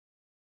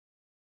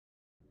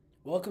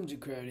Welcome to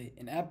CrowdIt,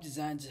 an app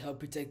designed to help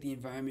protect the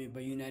environment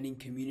by uniting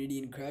community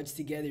and crowds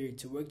together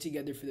to work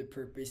together for the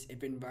purpose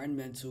of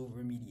environmental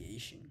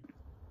remediation.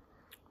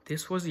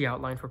 This was the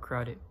outline for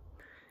CrowdIt.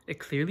 It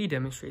clearly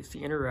demonstrates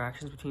the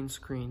interactions between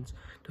screens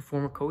to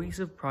form a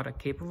cohesive product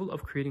capable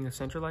of creating a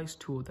centralized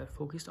tool that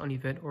focused on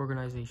event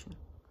organization.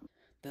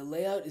 The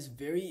layout is a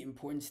very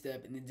important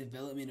step in the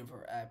development of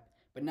our app,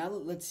 but now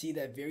let's see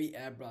that very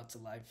app brought to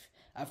life.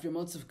 After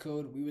months of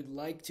code, we would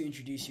like to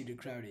introduce you to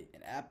CrowdIt,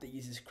 an app that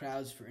uses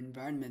crowds for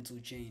environmental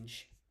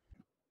change.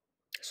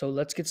 So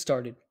let's get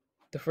started.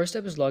 The first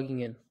step is logging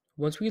in.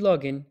 Once we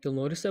log in, you'll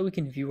notice that we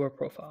can view our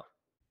profile.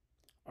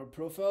 Our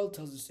profile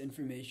tells us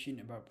information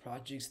about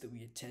projects that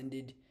we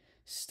attended,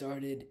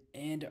 started,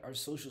 and our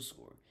social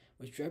score,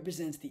 which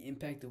represents the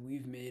impact that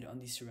we've made on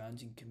the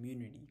surrounding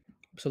community.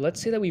 So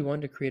let's say that we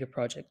want to create a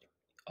project.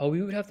 All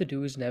we would have to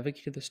do is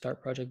navigate to the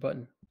Start Project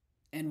button.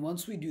 And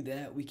once we do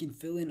that, we can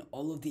fill in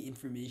all of the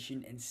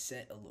information and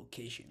set a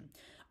location.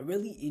 A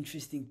really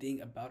interesting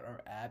thing about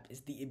our app is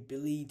the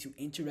ability to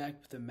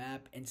interact with the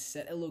map and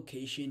set a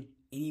location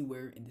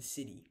anywhere in the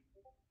city.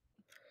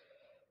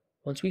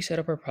 Once we set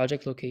up our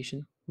project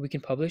location, we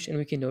can publish and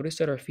we can notice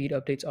that our feed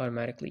updates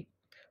automatically.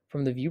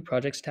 From the View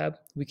Projects tab,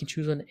 we can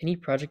choose on any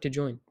project to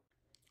join.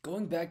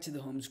 Going back to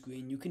the home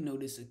screen, you can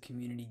notice a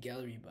community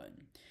gallery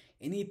button.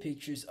 Any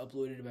pictures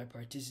uploaded by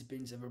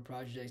participants of a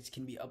project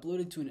can be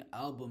uploaded to an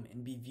album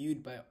and be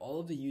viewed by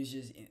all of the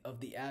users of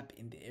the app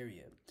in the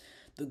area.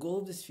 The goal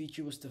of this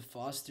feature was to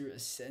foster a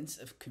sense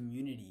of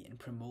community and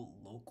promote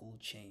local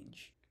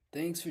change.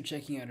 Thanks for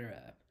checking out our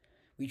app.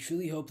 We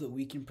truly hope that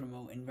we can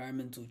promote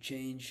environmental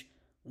change,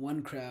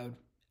 one crowd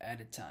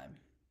at a time.